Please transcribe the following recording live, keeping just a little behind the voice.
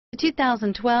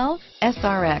2012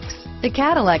 SRX. The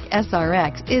Cadillac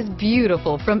SRX is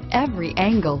beautiful from every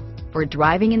angle. For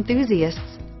driving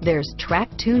enthusiasts, there's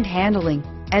track-tuned handling,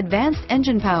 advanced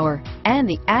engine power, and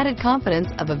the added confidence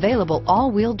of available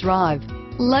all-wheel drive.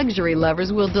 Luxury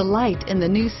lovers will delight in the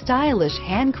new stylish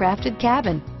handcrafted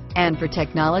cabin. And for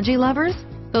technology lovers,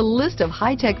 the list of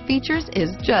high-tech features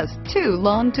is just too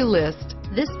long to list.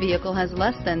 This vehicle has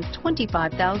less than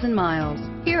 25,000 miles.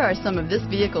 Here are some of this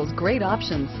vehicle's great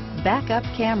options: backup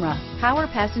camera, power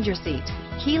passenger seat,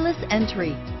 keyless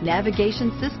entry,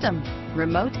 navigation system,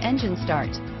 remote engine start,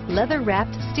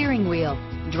 leather-wrapped steering wheel,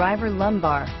 driver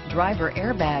lumbar, driver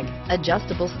airbag,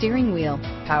 adjustable steering wheel,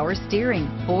 power steering,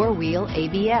 four-wheel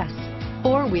ABS,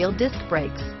 four-wheel disc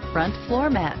brakes, front floor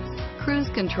mats, cruise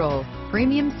control,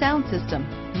 premium sound system,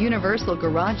 universal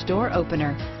garage door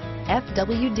opener,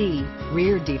 FWD,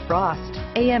 rear defrost,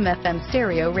 AM/FM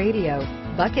stereo radio,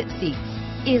 bucket seats.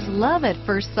 Is love at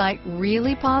first sight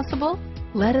really possible?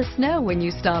 Let us know when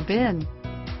you stop in.